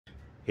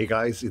Hey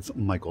guys, it's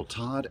Michael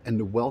Todd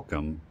and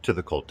welcome to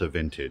the Cult of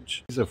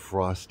Vintage. It's a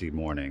frosty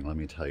morning, let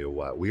me tell you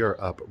what. We are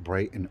up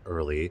bright and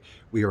early.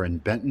 We are in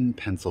Benton,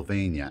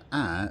 Pennsylvania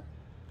at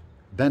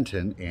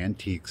Benton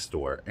Antique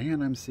Store.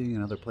 And I'm seeing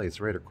another place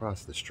right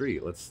across the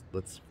street. Let's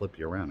flip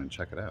you around and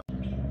check it out.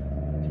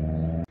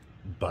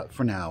 But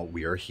for now,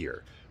 we are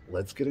here.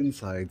 Let's get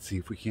inside, see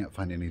if we can't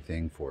find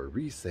anything for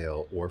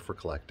resale or for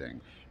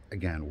collecting.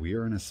 Again, we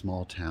are in a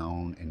small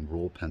town in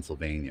rural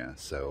Pennsylvania,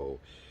 so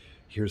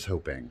here's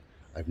hoping.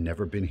 I've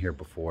never been here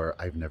before.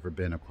 I've never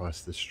been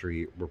across the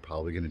street. We're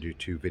probably going to do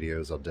 2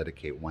 videos. I'll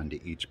dedicate one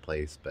to each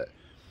place, but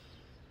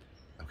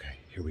okay,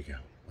 here we go.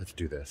 Let's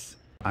do this.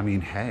 I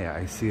mean, hey,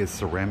 I see a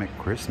ceramic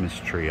Christmas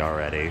tree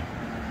already.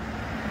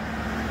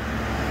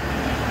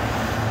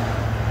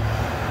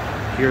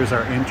 Here's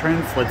our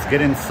entrance. Let's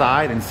get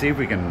inside and see if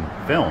we can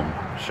film,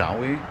 shall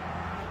we?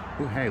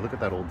 Ooh, hey, look at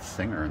that old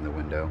singer in the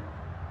window.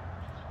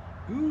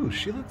 Ooh,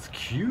 she looks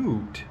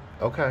cute.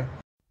 Okay.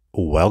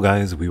 Well,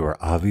 guys, we were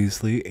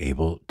obviously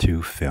able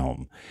to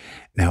film.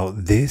 Now,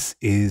 this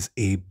is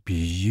a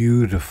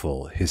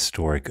beautiful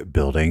historic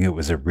building. It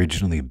was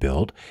originally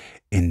built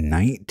in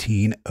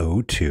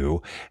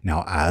 1902.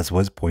 Now, as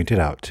was pointed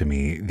out to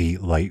me, the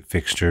light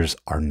fixtures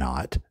are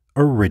not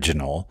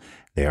original.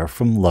 They are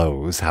from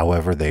Lowe's.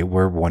 However, they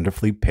were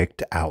wonderfully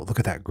picked out. Look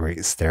at that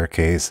great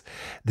staircase.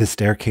 The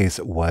staircase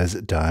was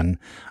done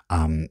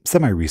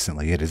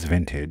semi-recently. It is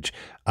vintage,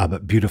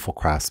 but beautiful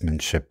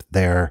craftsmanship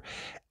there.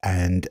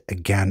 And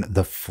again,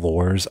 the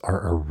floors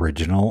are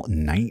original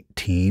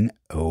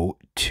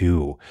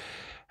 1902.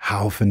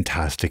 How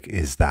fantastic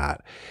is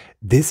that?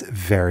 This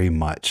very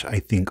much, I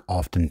think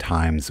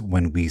oftentimes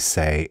when we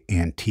say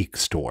antique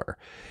store,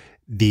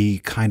 the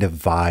kind of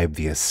vibe,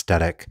 the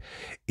aesthetic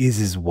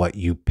is what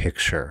you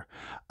picture.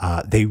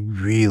 They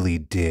really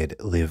did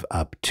live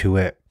up to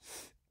it.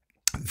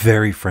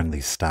 Very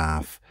friendly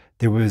staff.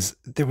 There was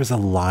a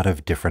lot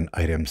of different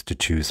items to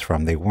choose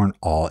from. They weren't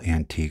all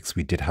antiques.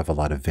 We did have a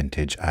lot of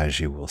vintage, as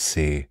you will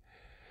see.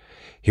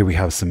 Here we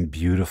have some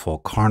beautiful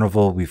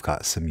Carnival. We've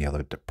got some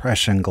yellow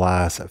depression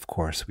glass. Of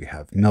course, we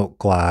have milk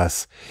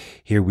glass.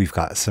 Here we've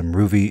got some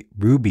ruby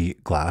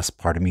glass,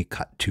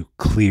 cut to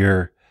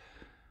clear.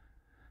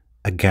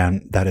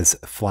 Again, that is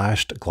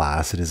flashed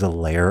glass. It is a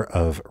layer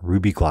of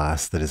ruby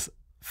glass that is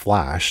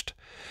flashed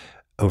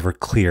over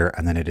clear,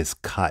 and then it is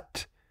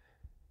cut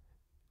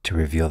to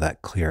reveal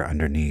that clear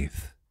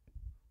underneath.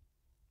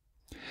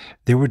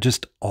 There were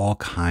just all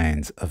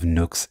kinds of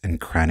nooks and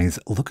crannies.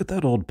 Look at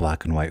that old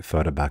black and white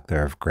photo back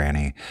there of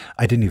Granny.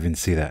 I didn't even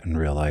see that in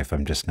real life.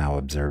 I'm just now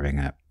observing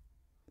it.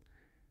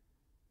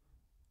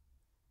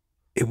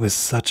 It was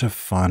such a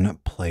fun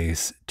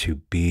place to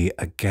be.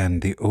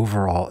 Again, the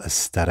overall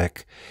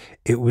aesthetic,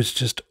 it was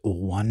just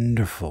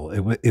wonderful.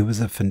 It was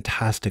a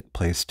fantastic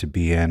place to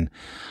be in.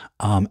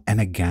 And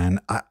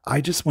again,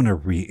 I just want to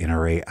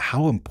reiterate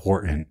how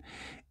important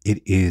it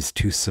is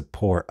to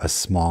support a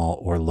small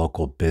or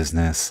local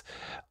business.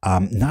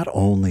 Not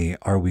only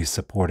are we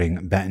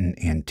supporting Benton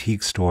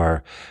Antique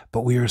Store,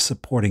 but we are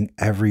supporting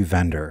every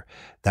vendor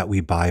that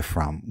we buy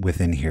from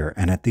within here.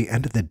 And at the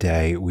end of the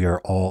day, we are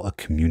all a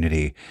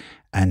community.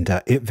 And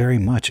it very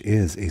much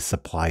is a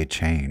supply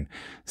chain.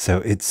 So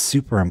it's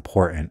super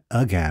important,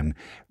 again,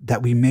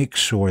 that we make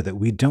sure that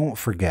we don't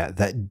forget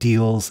that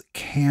deals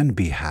can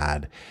be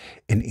had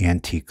in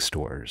antique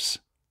stores.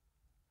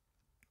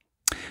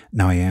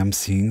 Now, I am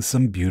seeing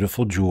some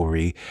beautiful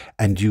jewelry,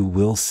 and you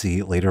will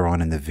see later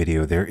on in the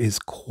video, there is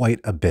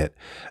quite a bit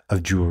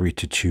of jewelry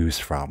to choose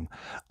from.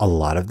 A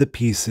lot of the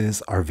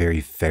pieces are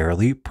very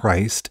fairly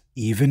priced,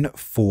 even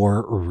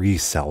for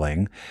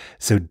reselling.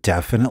 So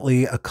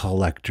definitely a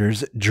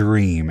collector's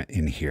dream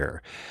in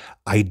here.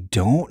 I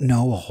don't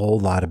know a whole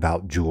lot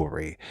about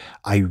jewelry.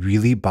 I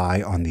really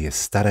buy on the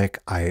aesthetic.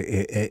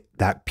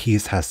 That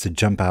piece has to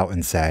jump out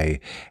and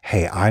say,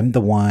 hey, I'm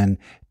the one.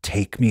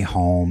 Take me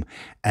home.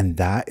 And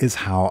that is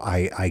how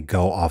I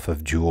go off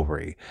of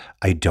jewelry.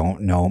 I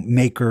don't know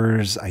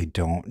makers. I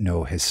don't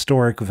know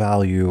historic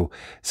value.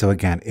 So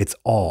again, it's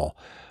all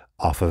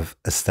off of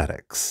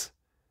aesthetics.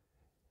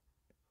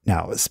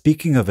 Now,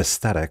 speaking of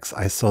aesthetics,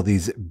 I saw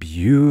these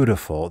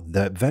beautiful,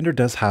 the vendor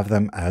does have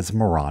them as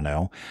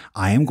Murano.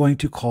 I am going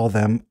to call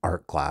them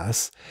art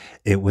glass.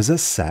 It was a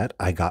set.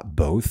 I got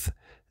both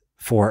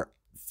for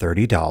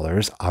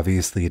 $30.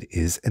 Obviously, it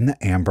is in the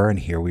amber, and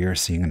here we are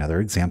seeing another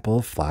example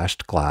of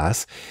flashed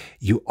glass.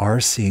 You are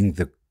seeing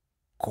the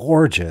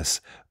gorgeous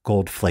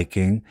gold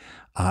flaking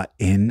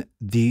in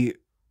the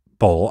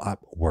bowl.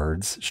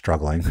 Words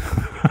struggling.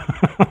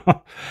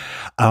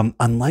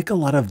 Unlike a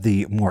lot of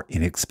the more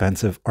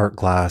inexpensive art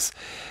glass,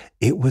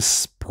 it was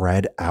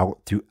spread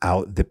out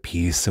throughout the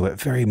piece, so it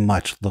very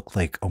much looked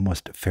like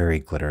almost fairy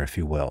glitter, if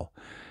you will.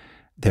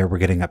 There, we're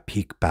getting a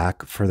peek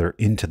back further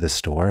into the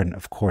store, and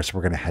of course,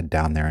 we're going to head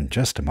down there in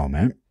just a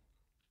moment.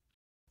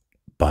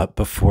 But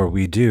before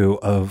we do,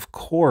 of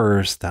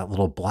course, that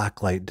little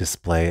blacklight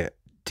display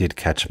did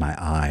catch my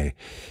eye.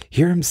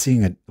 Here I'm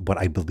seeing what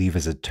I believe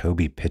is a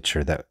Toby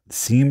pitcher that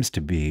seems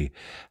to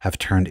have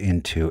turned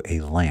into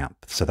a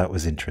lamp, so that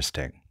was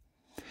interesting.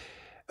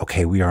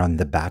 Okay, we are on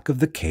the back of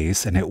the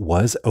case and it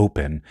was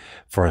open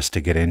for us to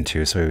get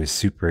into, so I was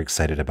super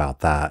excited about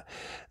that.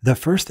 The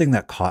first thing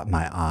that caught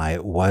my eye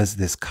was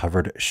this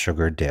covered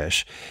sugar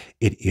dish.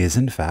 It is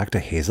in fact a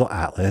hazel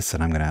atlas,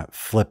 and I'm going to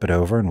flip it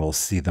over and we'll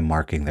see the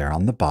marking there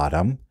on the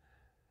bottom.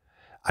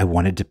 I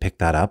wanted to pick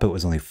that up. It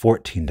was only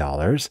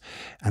 $14.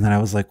 And then I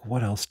was like,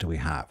 what else do we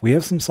have? We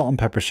have some salt and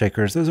pepper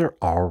shakers. Those are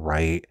all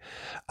right.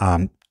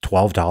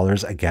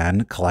 $12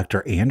 again,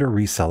 collector and a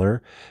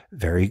reseller.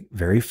 Very,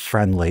 very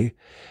friendly.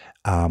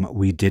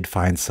 We did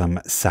find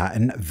some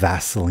satin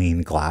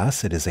Vaseline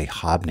glass. It is a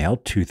hobnail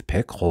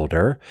toothpick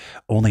holder,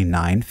 only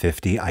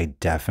 $9.50. I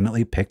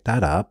definitely picked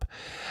that up.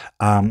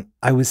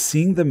 I was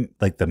seeing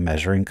the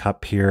measuring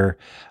cup here.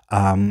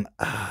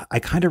 I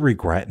kind of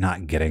regret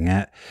not getting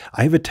it.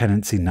 I have a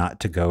tendency not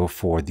to go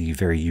for the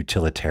very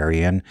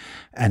utilitarian.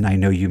 And I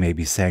know you may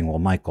be saying, well,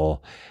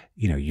 Michael,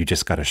 you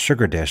just got a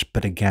sugar dish.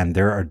 But again,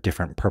 there are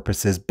different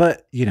purposes.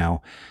 But,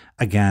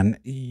 again,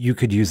 you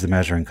could use the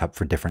measuring cup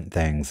for different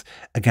things.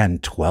 Again,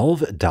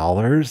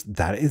 $12,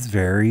 that is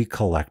very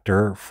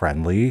collector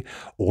friendly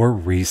or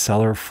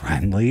reseller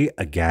friendly.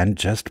 Again,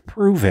 just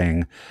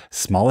proving,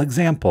 small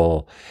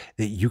example,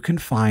 that you can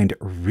find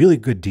really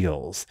good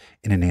deals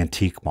in an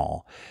antique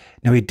mall.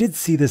 Now, we did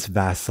see this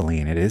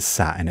Vaseline. It is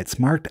satin. It's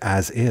marked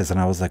as is. And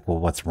I was like, well,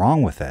 what's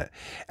wrong with it?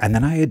 And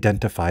then I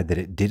identified that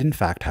it did, in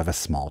fact, have a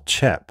small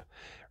chip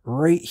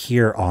right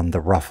here on the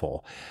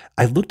ruffle.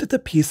 I looked at the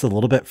piece a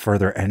little bit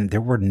further and there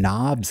were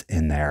knobs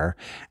in there.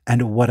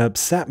 And what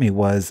upset me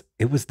was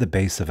it was the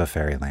base of a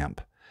fairy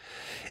lamp.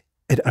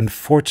 It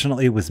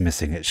unfortunately was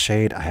missing its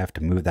shade. I have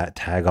to move that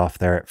tag off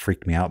there. It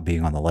freaked me out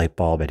being on the light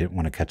bulb. I didn't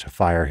want to catch a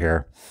fire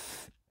here.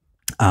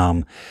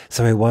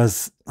 So I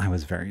was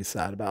very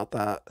sad about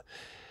that.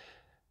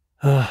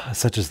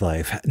 Such is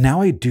life. Now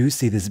I do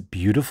see this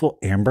beautiful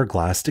amber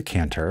glass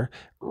decanter.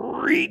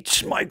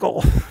 Reach,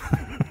 Michael.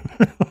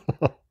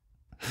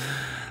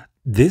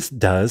 This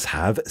does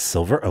have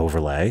silver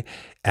overlay,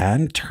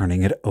 and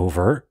turning it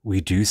over, we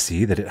do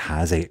see that it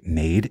has a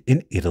Made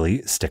in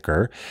Italy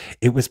sticker.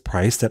 It was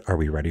priced at, are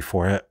we ready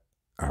for it?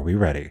 Are we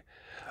ready?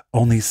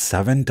 Only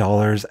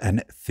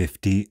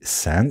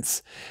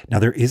 $7.50. Now,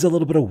 there is a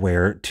little bit of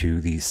wear to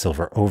the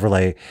silver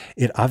overlay.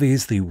 It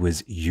obviously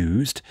was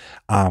used,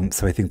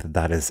 so I think that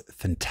that is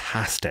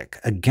fantastic.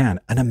 Again,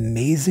 an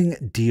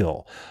amazing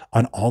deal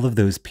on all of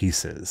those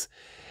pieces.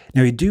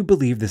 Now, I do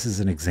believe this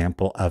is an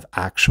example of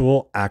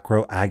actual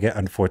acro agate.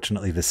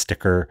 Unfortunately, the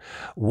sticker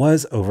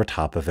was over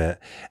top of it.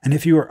 And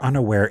if you are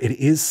unaware, it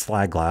is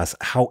slag glass.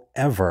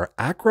 However,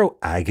 acro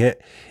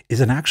agate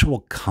is an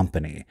actual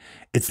company.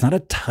 It's not a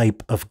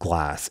type of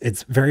glass.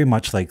 It's very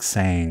much like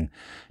saying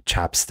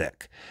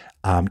chapstick.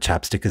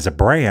 Chapstick is a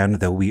brand,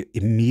 though we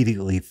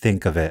immediately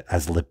think of it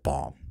as lip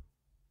balm.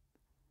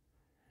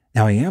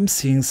 Now, I am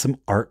seeing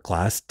some art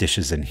glass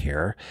dishes in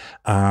here.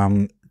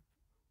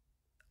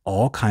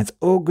 All kinds.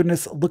 Oh,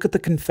 goodness. Look at the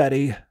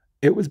confetti.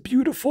 It was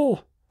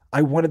beautiful.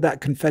 I wanted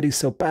that confetti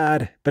so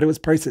bad, but it was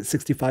priced at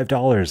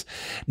 $65.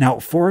 Now,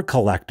 for a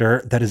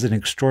collector, that is an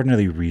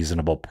extraordinarily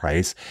reasonable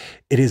price.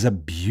 It is a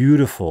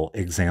beautiful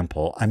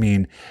example. I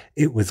mean,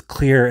 it was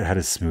clear. It had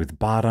a smooth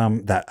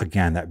bottom. That,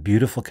 again, that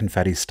beautiful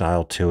confetti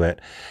style to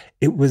it.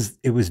 It was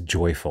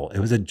joyful. It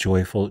was a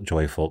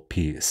joyful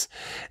piece.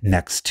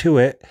 Next to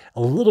it,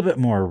 a little bit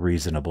more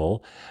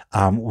reasonable,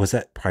 was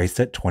priced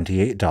at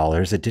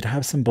 $28. It did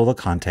have some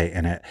Bullacante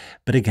in it,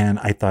 but again,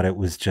 I thought it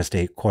was just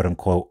a quote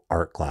unquote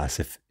art glass,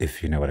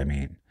 if you know what I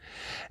mean.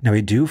 Now,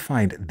 I do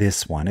find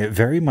this one, it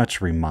very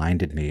much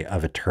reminded me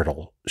of a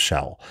turtle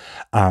shell.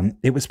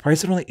 It was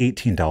priced at only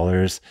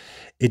 $18.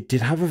 It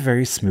did have a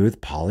very smooth,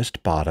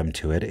 polished bottom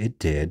to it. It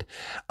did.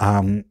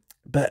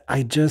 But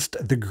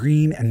the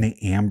green and the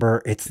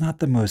amber, it's not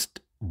the most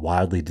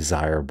wildly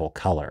desirable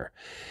color.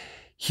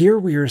 Here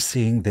we are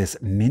seeing this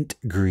mint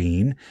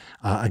green,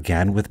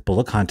 again with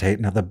Bullacante.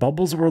 Now the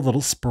bubbles were a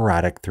little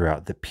sporadic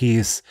throughout the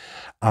piece.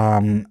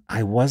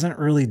 I wasn't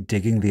really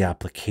digging the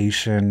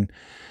application.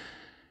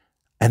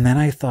 And then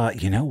I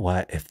thought, you know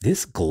what? If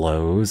this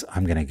glows,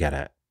 I'm going to get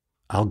it.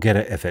 I'll get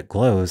it if it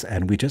glows.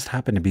 And we just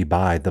happened to be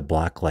by the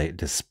blacklight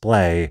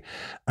display.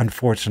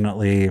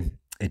 Unfortunately,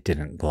 it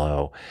didn't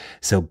glow.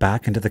 So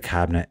back into the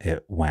cabinet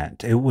it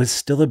went. It was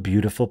still a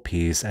beautiful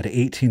piece at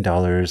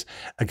 $18.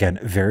 Again,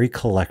 very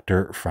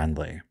collector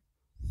friendly.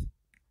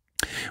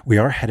 We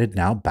are headed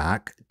now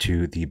back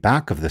to the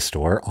back of the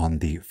store on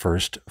the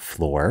first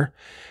floor.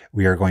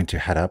 We are going to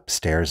head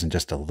upstairs in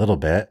just a little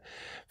bit.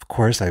 Of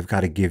course, I've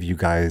got to give you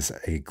guys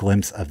a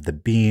glimpse of the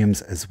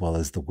beams as well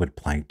as the wood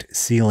planked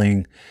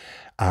ceiling.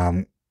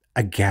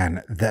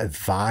 Again, the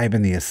vibe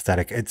and the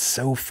aesthetic, it's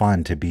so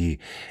fun to be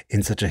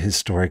in such a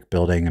historic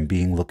building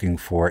and looking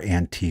for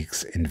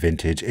antiques and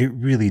vintage. It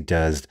really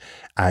does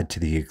add to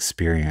the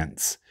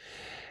experience.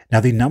 Now,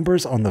 the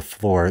numbers on the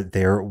floor,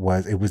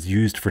 it was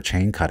used for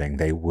chain cutting.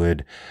 They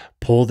would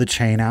pull the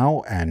chain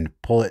out and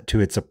pull it to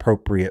its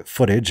appropriate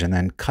footage and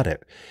then cut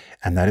it.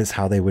 And that is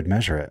how they would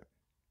measure it.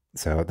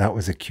 So that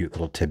was a cute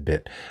little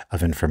tidbit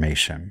of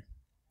information.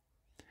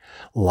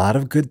 A lot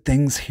of good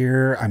things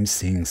here. I'm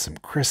seeing some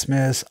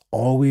Christmas,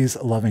 always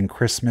loving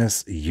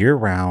Christmas year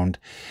round.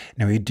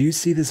 Now, we do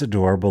see this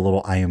adorable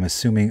little, I am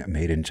assuming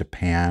made in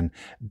Japan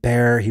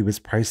bear. He was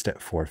priced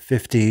at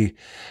 450.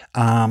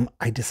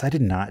 I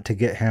decided not to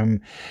get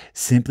him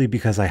simply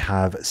because I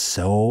have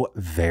so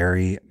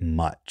very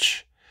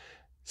much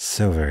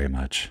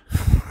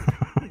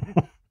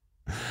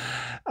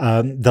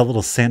the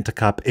little Santa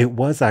cup, it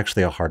was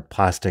actually a hard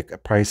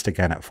plastic, priced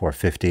again at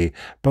 450.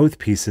 Both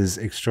pieces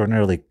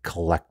extraordinarily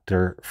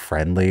collector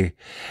friendly.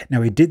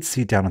 Now we did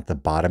see down at the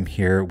bottom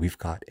here, we've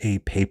got a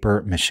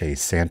paper mache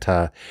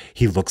Santa.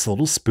 He looks a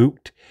little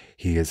spooked.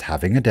 He is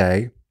having a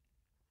day.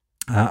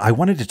 I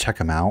wanted to check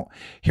him out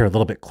here a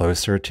little bit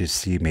closer to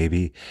see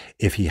maybe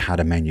if he had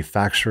a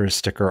manufacturer's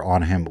sticker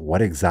on him.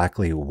 What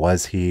exactly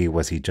was he?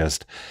 Was he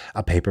just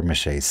a paper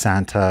mache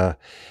Santa?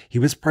 He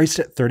was priced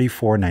at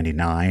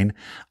 $34.99.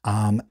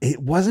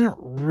 It wasn't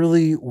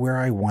really where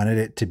I wanted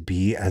it to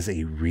be as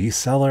a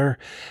reseller,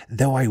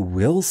 though I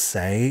will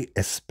say,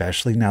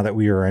 especially now that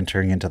we are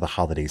entering into the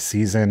holiday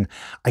season,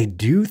 I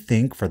do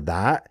think for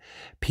that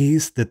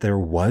piece that there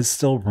was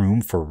still room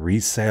for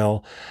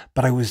resale,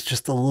 but I was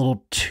just a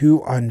little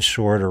too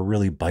unsure to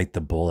really bite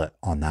the bullet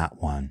on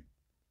that one.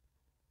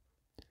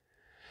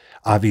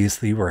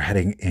 Obviously, we're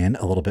heading in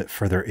a little bit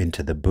further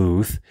into the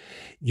booth.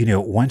 You know,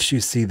 once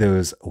you see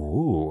those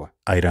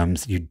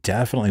items, you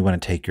definitely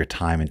want to take your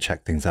time and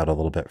check things out a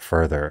little bit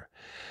further.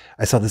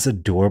 I saw this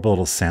adorable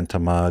little Santa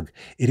mug.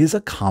 It is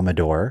a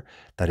Commodore.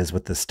 That is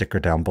what the sticker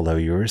down below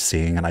you are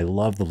seeing, and I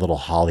love the little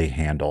holly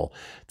handle.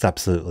 It's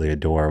absolutely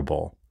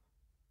adorable.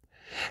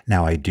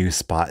 Now, I do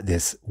spot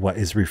this, what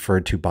is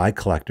referred to by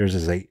collectors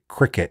as a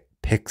cricket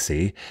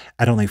pixie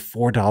at only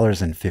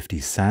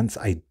 $4.50.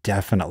 I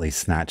definitely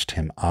snatched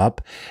him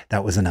up.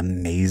 That was an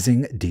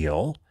amazing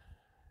deal.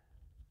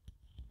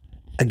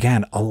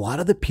 Again, a lot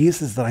of the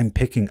pieces that I'm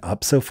picking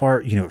up so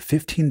far, you know,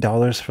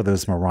 $15 for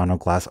those Murano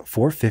glass,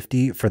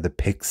 $4.50 for the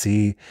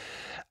pixie,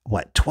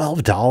 what,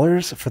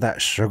 $12 for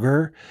that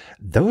sugar?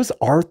 Those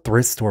are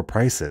thrift store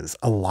prices.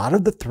 A lot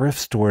of the thrift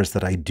stores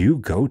that I do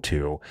go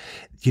to,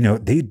 you know,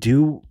 they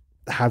do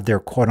have their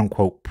quote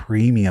unquote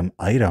premium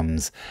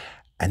items,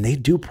 and they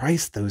do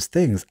price those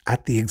things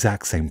at the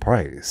exact same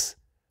price.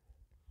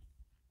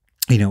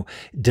 You know,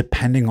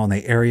 depending on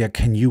the area,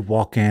 can you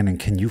walk in and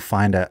can you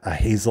find a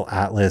Hazel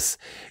Atlas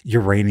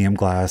uranium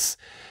glass,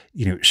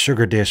 you know,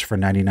 sugar dish for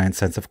 99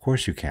 cents? Of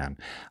course you can.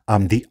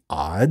 The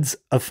odds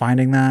of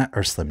finding that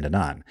are slim to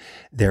none.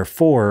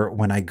 Therefore,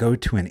 when I go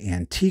to an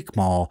antique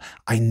mall,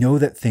 I know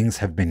that things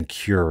have been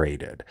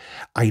curated.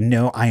 I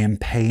know I am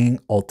paying,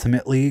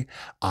 ultimately,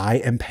 I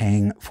am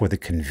paying for the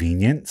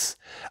convenience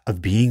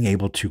of being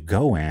able to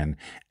go in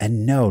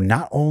and know,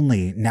 not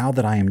only now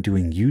that I am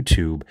doing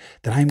YouTube,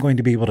 that I'm going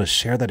to be able to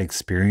share that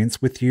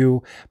experience with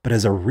you, but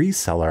as a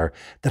reseller,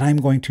 that I'm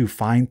going to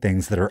find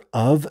things that are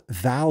of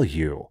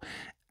value.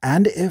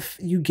 And if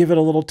you give it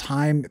a little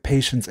time,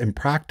 patience, and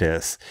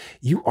practice,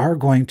 you are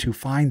going to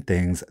find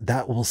things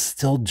that will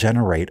still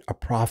generate a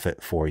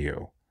profit for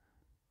you.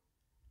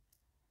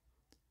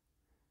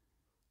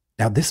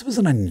 Now, this was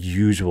an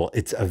unusual,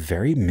 it's a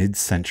very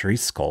mid-century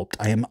sculpt.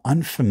 I am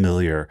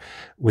unfamiliar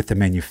with the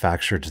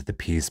manufacturer to the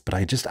piece, but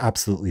I just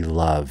absolutely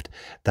loved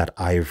that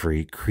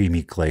ivory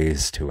creamy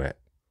glaze to it.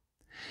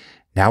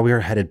 Now we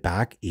are headed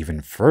back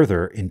even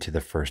further into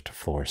the first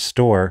floor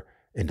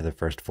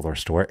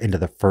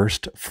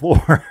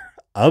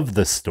of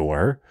the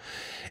store.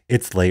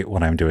 It's late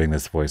when I'm doing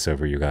this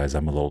voiceover, you guys.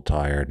 I'm a little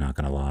tired, not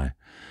gonna lie.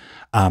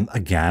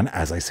 Again,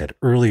 as I said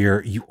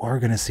earlier, you are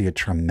going to see a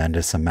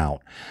tremendous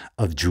amount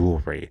of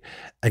jewelry.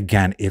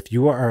 Again, if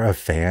you are a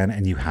fan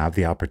and you have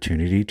the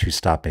opportunity to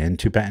stop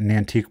into Benton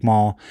Antique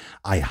Mall,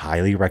 I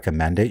highly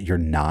recommend it. You're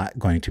not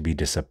going to be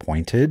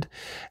disappointed.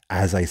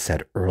 As I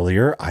said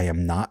earlier, I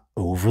am not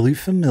overly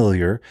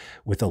familiar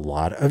with a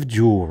lot of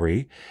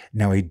jewelry.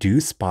 Now, I do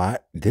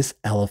spot this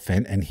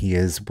elephant, and he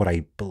is what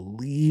I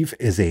believe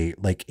is a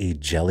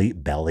jelly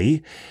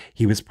belly.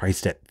 He was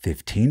priced at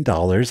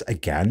 $15.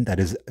 Again, that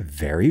is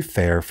very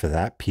fair for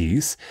that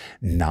piece.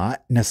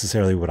 Not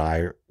necessarily what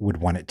I would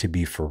want it to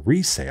be for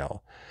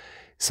resale.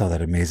 Saw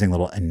that amazing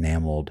little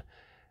enameled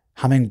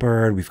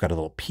hummingbird. We've got a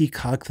little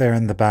peacock there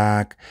in the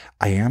back.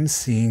 I am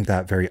seeing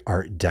that very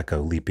Art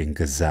Deco leaping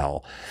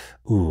gazelle.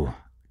 Ooh,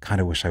 kind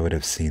of wish I would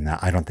have seen that.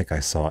 I don't think I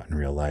saw it in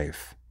real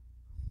life.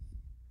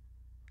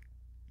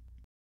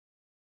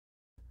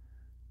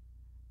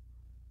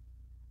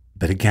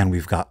 But again,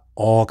 we've got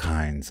all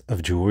kinds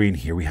of jewelry, and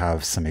here we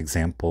have some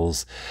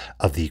examples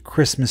of the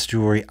Christmas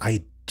jewelry.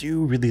 I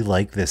do really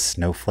like this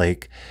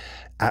snowflake.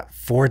 At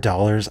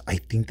 $4, I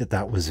think that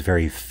that was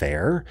very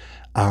fair.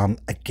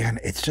 Again,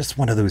 it's just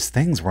one of those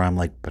things where I'm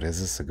like, but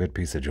is this a good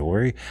piece of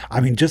jewelry?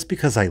 I mean, just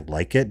because I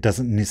like it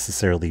doesn't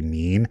necessarily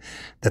mean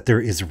that there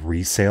is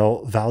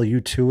resale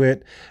value to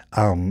it.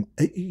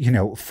 You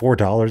know,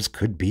 $4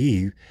 could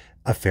be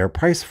a fair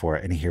price for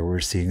it. And here we're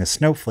seeing a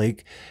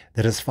snowflake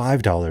that is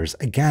 $5.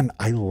 Again,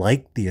 I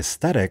like the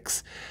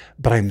aesthetics,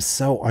 but I'm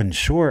so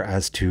unsure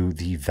as to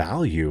the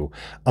value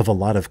of a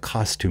lot of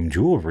costume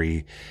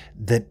jewelry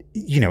that,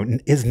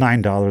 is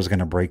 $9 going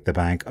to break the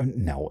bank?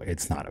 No,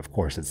 it's not. Of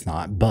course it's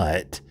not.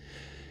 But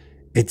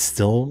it's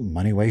still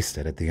money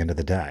wasted at the end of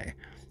the day.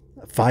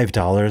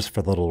 $5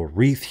 for the little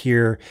wreath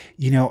here.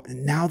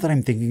 Now that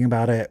I'm thinking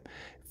about it,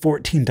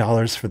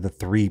 $14 for the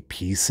 3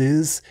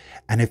 pieces.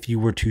 And if you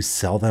were to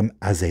sell them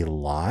as a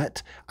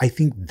lot, I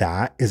think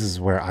that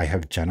is where I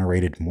have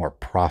generated more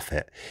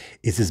profit,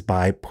 is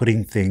by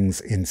putting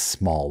things in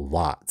small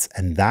lots.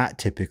 And that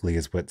typically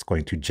is what's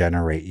going to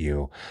generate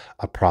you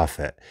a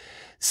profit.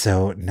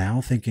 So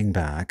now thinking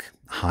back,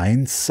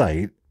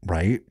 hindsight,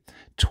 right?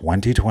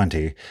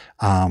 2020.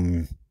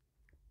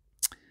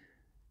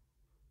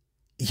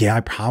 Yeah,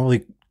 I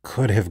probably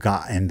could have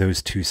gotten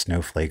those 2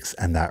 snowflakes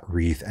and that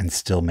wreath and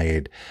still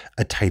made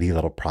a tidy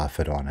little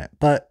profit on it.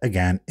 But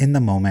again, in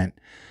the moment,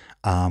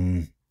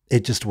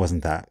 it just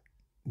wasn't that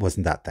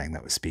thing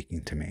that was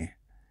speaking to me.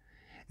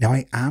 Now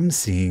I am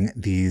seeing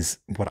these,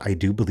 what I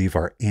do believe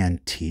are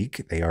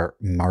antique. They are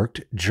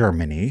marked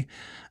Germany.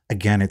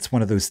 Again, it's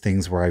one of those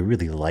things where I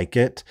really like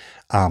it,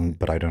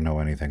 but I don't know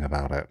anything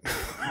about it.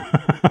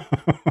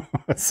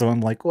 So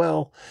I'm like,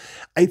 well,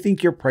 I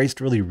think you're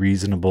priced really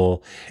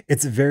reasonable.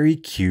 It's very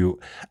cute.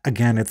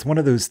 Again, it's one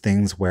of those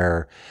things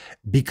where,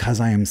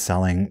 because I am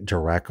selling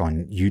direct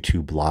on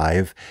YouTube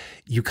Live,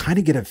 you kind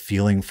of get a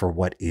feeling for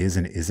what is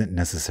and isn't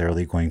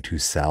necessarily going to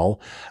sell.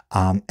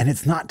 And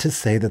it's not to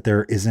say that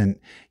there isn't,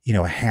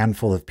 a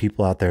handful of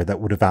people out there that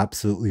would have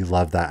absolutely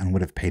loved that and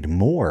would have paid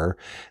more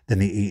than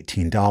the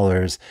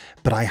 $18.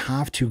 But I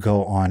have to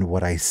go on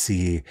what I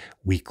see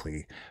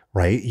weekly,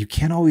 right? You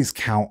can't always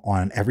count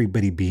on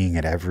everybody being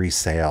at every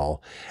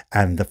sale,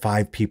 and the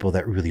 5 people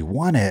that really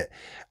want it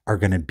are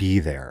going to be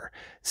there.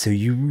 So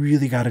you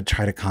really got to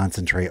try to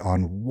concentrate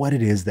on what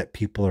it is that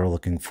people are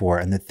looking for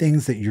and the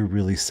things that you're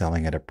really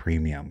selling at a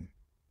premium.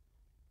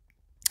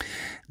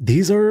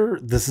 This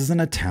is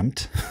an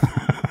attempt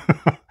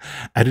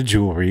at a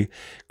jewelry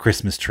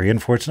Christmas tree.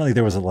 Unfortunately,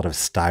 there was a lot of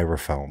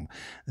styrofoam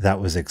that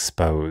was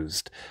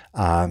exposed.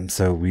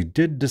 So we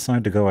did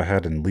decide to go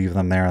ahead and leave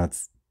them there.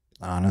 That's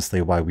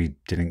honestly why we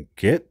didn't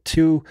get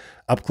too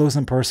up close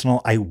and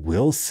personal. I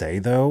will say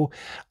though,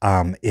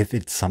 if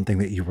it's something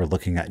that you were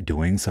looking at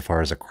doing so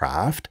far as a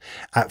craft,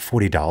 at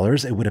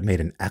 $40, it would have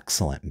made an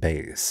excellent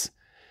base.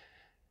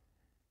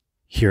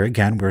 Here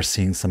again, we're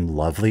seeing some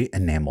lovely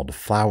enameled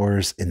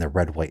flowers in the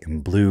red, white,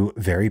 and blue,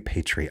 very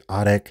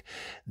patriotic.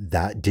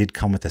 That did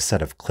come with a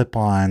set of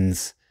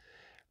clip-ons.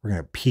 We're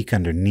going to peek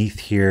underneath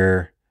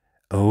here.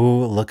 Oh,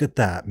 look at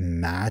that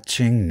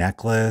matching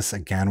necklace.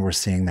 Again, we're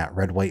seeing that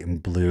red, white,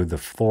 and blue, the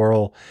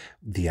floral,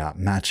 the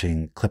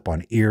matching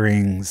clip-on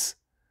earrings.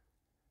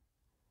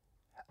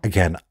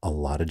 Again, a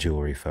lot of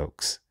jewelry,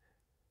 folks.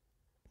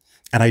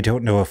 And I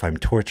don't know if I'm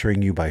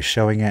torturing you by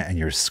showing it and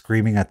you're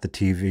screaming at the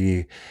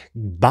TV,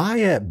 buy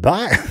it,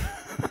 buy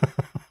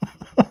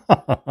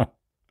it.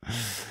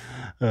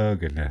 Oh,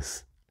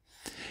 goodness.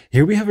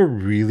 Here we have a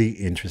really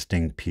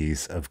interesting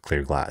piece of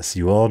clear glass.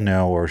 You all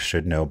know or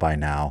should know by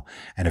now,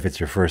 and if it's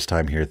your first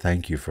time here,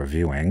 thank you for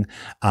viewing.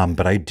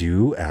 But I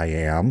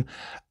am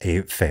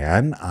a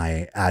fan.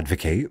 I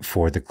advocate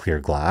for the clear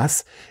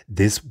glass.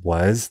 This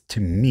was, to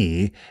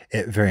me,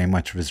 it very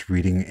much was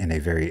reading in a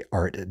very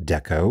Art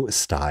Deco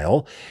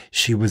style.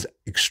 She was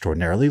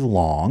extraordinarily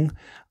long.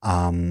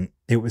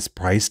 It was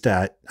priced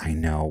at, I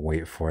know,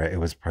 wait for it.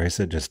 It was priced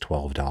at just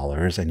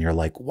 $12. And you're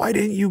like, why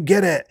didn't you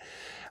get it?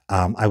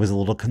 I was a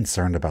little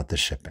concerned about the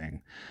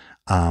shipping.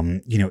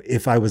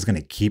 If I was going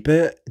to keep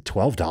it,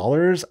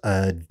 $12,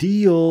 a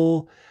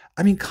deal.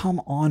 I mean, come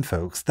on,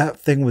 folks. That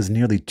thing was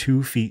nearly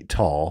 2 feet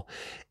tall.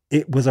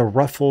 It was a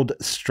ruffled,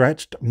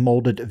 stretched,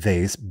 molded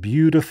vase.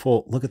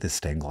 Beautiful. Look at this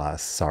stained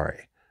glass.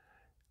 Sorry.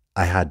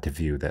 I had to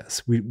view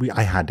this.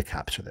 I had to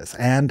capture this.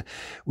 And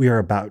we are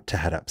about to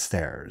head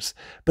upstairs.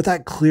 But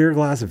that clear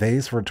glass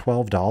vase for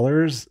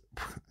 $12,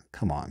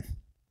 come on.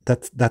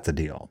 That's a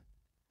deal.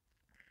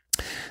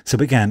 So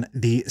again,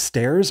 the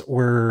stairs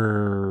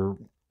were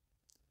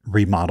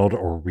remodeled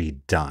or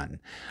redone.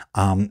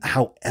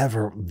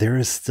 However, there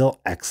is still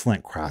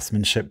excellent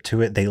craftsmanship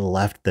to it. They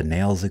left the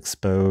nails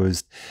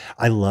exposed.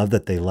 I love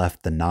that they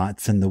left the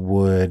knots in the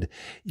wood.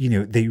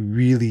 They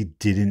really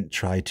didn't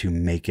try to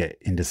make it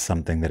into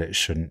something that it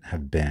shouldn't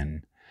have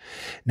been.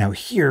 Now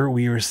here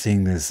we are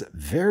seeing this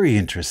very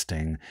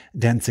interesting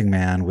dancing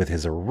man with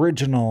his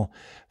original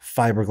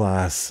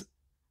fiberglass.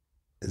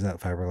 Is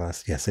that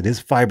fiberglass? Yes, it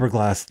is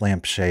fiberglass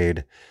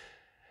lampshade.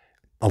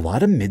 A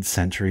lot of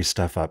mid-century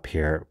stuff up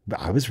here.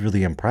 I was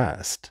really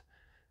impressed.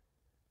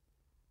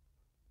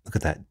 Look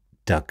at that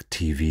duck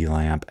TV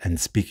lamp. And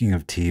speaking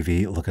of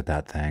TV, look at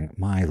that thing.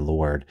 My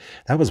Lord.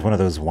 That was one of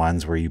those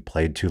ones where you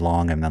played too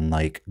long and then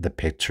like the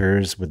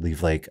pictures would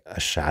leave like a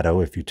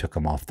shadow if you took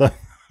them off the...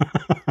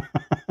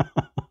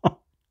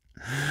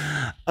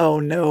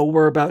 Oh no,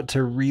 we're about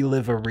to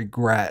relive a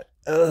regret.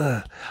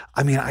 Ugh.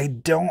 I mean, I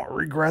don't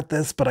regret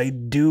this, but I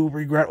do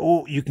regret.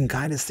 Oh, you can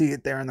kind of see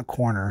it there in the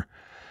corner.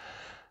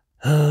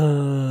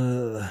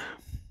 Ugh.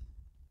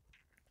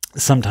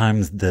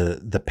 Sometimes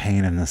the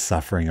pain and the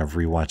suffering of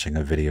rewatching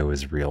a video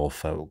is real,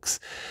 folks.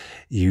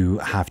 You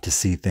have to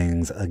see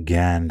things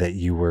again that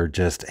you were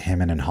just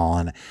hemming and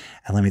hawing.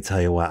 And let me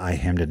tell you what, I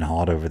hemmed and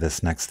hawed over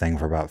this next thing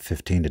for about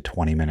 15 to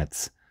 20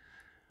 minutes.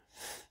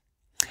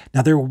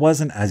 Now, there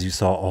wasn't, as you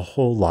saw, a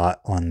whole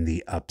lot on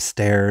the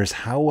upstairs.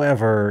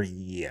 However,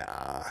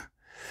 yeah.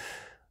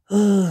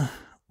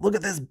 Look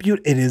at this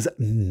beauty. It is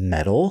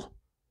metal.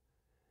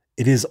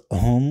 It is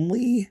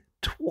only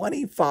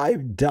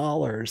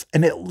 $25.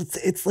 And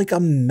it's like a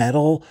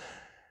metal.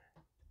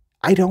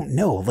 I don't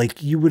know.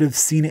 Like you would have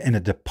seen it in a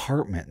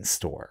department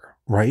store,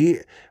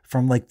 right?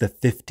 From like the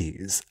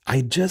 50s.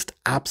 I just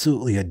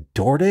absolutely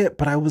adored it.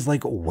 But I was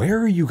like, where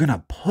are you going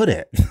to put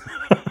it?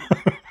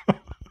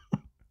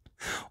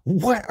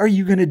 What are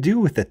you going to do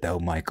with it though,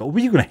 Michael? Were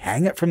you going to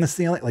hang it from the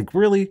ceiling? Like,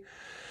 really?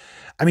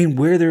 I mean,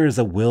 where there is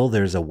a will,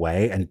 there's a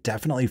way. And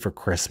definitely for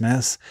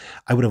Christmas,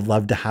 I would have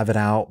loved to have it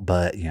out.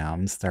 But yeah,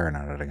 I'm staring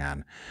at it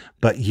again.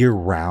 But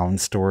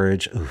year-round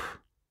storage, oof.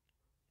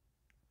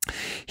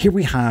 Here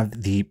we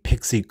have the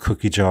Pixie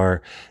cookie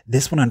jar.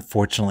 This one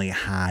unfortunately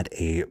had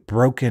a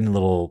broken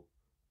little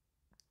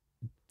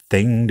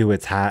thing to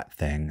its hat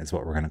thing is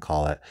what we're going to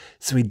call it.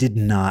 So we did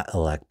not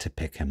elect to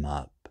pick him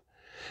up.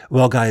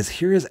 Well, guys,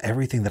 here is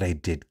everything that I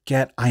did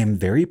get. I am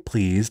very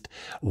pleased.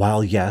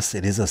 While, yes,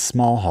 it is a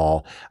small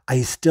haul,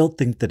 I still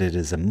think that it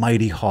is a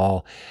mighty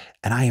haul,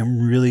 and I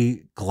am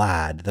really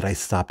glad that I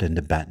stopped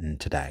into Benton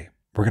today.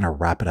 We're going to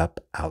wrap it up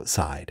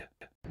outside.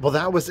 Well,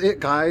 that was it,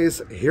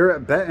 guys, here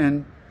at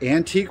Benton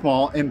Antique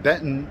Mall in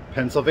Benton,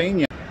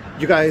 Pennsylvania.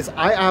 You guys,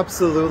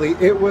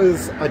 it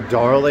was a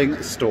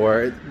darling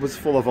store. It was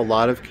full of a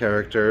lot of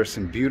character,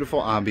 some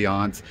beautiful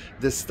ambiance.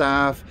 The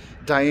staff,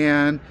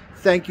 Diane,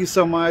 thank you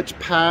so much.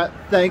 Pat,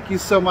 thank you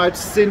so much.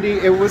 Cindy,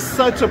 it was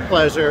such a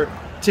pleasure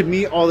to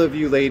meet all of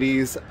you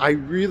ladies. I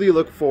really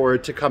look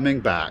forward to coming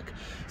back.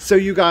 So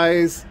you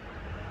guys,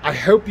 I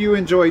hope you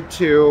enjoyed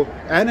too.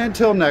 And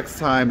until next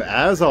time,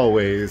 as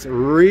always,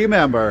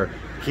 remember,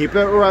 keep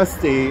it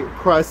rusty,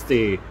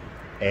 crusty,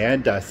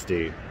 and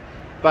dusty.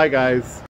 Bye, guys.